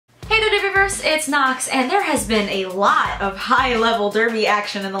course, it's Knox, and there has been a lot of high-level derby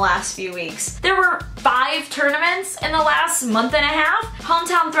action in the last few weeks. There were 5 tournaments in the last month and a half.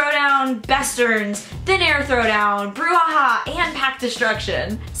 Hometown Throwdown, Besterns, then Air Throwdown, Brewhaha and Pac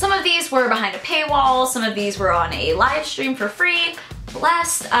Destruction. Some of these were behind a paywall, some of these were on a live stream for free.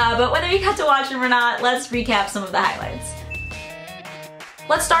 Blessed, but whether you got to watch them or not, let's recap some of the highlights.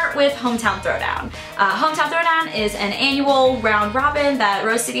 Let's start with Hometown Throwdown. Hometown Throwdown is an annual round robin that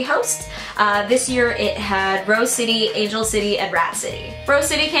Rose City hosts. This year it had Rose City, Angel City, and Rat City. Rose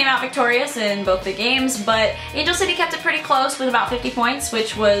City came out victorious in both the games, but Angel City kept it pretty close with about 50 points,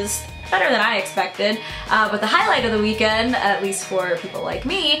 which was better than I expected. But the highlight of the weekend, at least for people like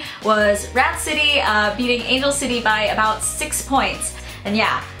me, was Rat City beating Angel City by about 6 points. And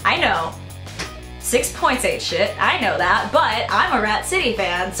yeah, I know, 6 points ain't shit, I know that, but I'm a Rat City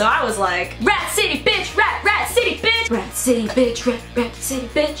fan, so I was like, Rat City bitch, Rat City bitch, Rat City bitch, Rat City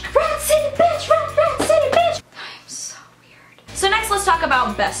bitch, Rat City bitch, Rat City bitch. I'm so weird. So next let's talk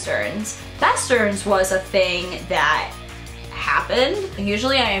about Besterns. Besterns was a thing that happened.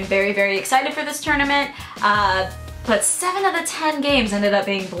 Usually I am very, very excited for this tournament, but 7 of the 10 games ended up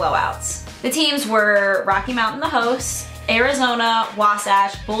being blowouts. The teams were Rocky Mountain the hosts, Arizona,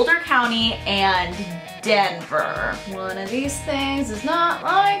 Wasatch, Boulder County, and Denver. One of these things is not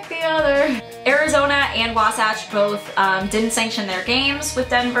like the other. Arizona and Wasatch both didn't sanction their games with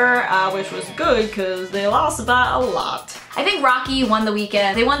Denver, which was good because they lost by a lot. I think Rocky won the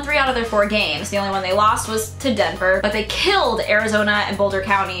weekend. They won 3 out of their 4 games. The only one they lost was to Denver, but they killed Arizona and Boulder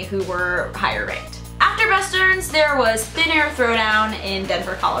County, who were higher ranked. After Besterns, there was Thin Air Throwdown in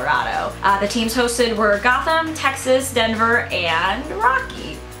Denver, Colorado. The teams hosted were Gotham, Texas, Denver, and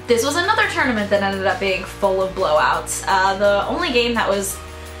Rocky. This was another tournament that ended up being full of blowouts. The only game that was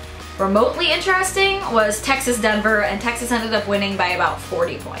remotely interesting was Texas-Denver, and Texas ended up winning by about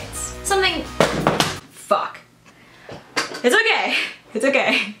 40 points. Fuck. It's okay. It's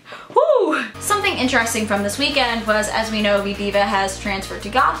okay. Woo! Something interesting from this weekend was, as we know, v-diva has transferred to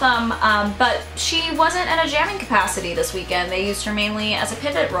Gotham, but she wasn't in a jamming capacity this weekend. They used her mainly as a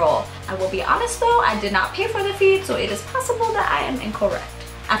pivot role. I will be honest though, I did not pay for the feed, so it is possible that I am incorrect.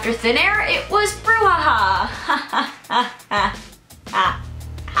 After Thin Air, it was Brewhaha.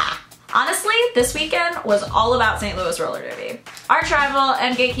 Honestly, this weekend was all about St. Louis roller derby. Arch rival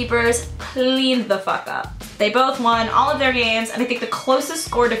and gatekeepers cleaned the fuck up. They both won all of their games, and I think the closest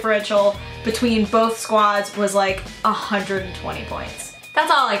score differential between both squads was like 120 points. That's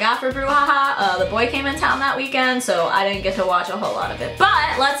all I got for Brewhaha. The boy came in town that weekend, so I didn't get to watch a whole lot of it.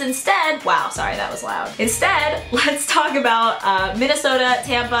 But let's instead, wow, sorry, that was loud. Instead, let's talk about Minnesota,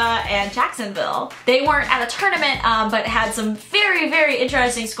 Tampa, and Jacksonville. They weren't at a tournament, but had some very, very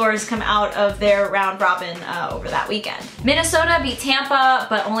interesting scores come out of their round robin over that weekend. Minnesota beat Tampa,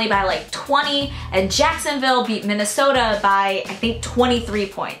 but only by like 20, and Jacksonville beat Minnesota by, I think, 23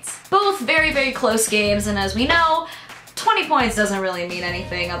 points. Both very, very close games, and as we know, 20 points doesn't really mean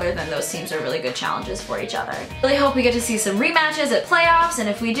anything other than those teams are really good challenges for each other. Really hope we get to see some rematches at playoffs, and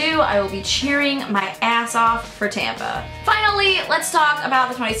if we do, I will be cheering my ass off for Tampa. Finally, let's talk about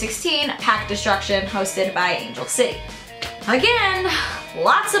the 2016 Pac Destruction hosted by Angel City. Again,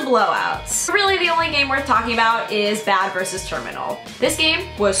 lots of blowouts. Really the only game worth talking about is Bad versus Terminal. This game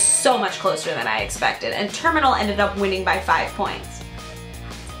was so much closer than I expected, and Terminal ended up winning by 5 points.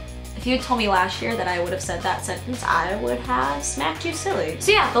 If you had told me last year that I would have said that sentence, I would have smacked you silly.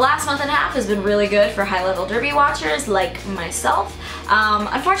 So yeah, the last month and a half has been really good for high-level derby watchers like myself.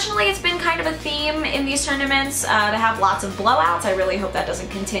 Unfortunately, it's been kind of a theme in these tournaments to have lots of blowouts. I really hope that doesn't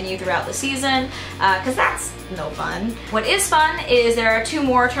continue throughout the season, because that's no fun. What is fun is there are 2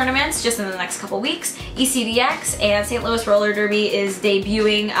 more tournaments just in the next couple weeks. ECDX and St. Louis Roller Derby is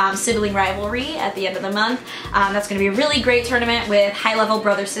debuting Sibling Rivalry at the end of the month. That's going to be a really great tournament with high-level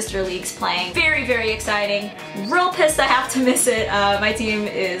brother-sister leagues playing. Very, very exciting. Real pissed I have to miss it. My team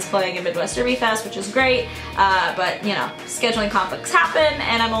is playing in Midwest Derby Fest, which is great, but you know, scheduling conflicts happen,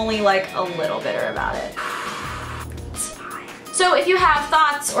 and I'm only like a little bitter about it. So if you have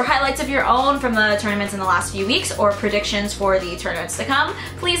thoughts or highlights of your own from the tournaments in the last few weeks, or predictions for the tournaments to come,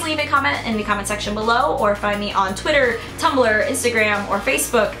 please leave a comment in the comment section below, or find me on Twitter, Tumblr, Instagram, or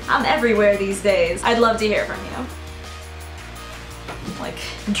Facebook. I'm everywhere these days. I'd love to hear from you. Like,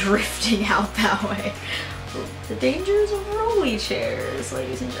 drifting out that way. The dangers of rolly chairs,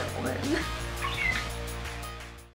 ladies and gentlemen.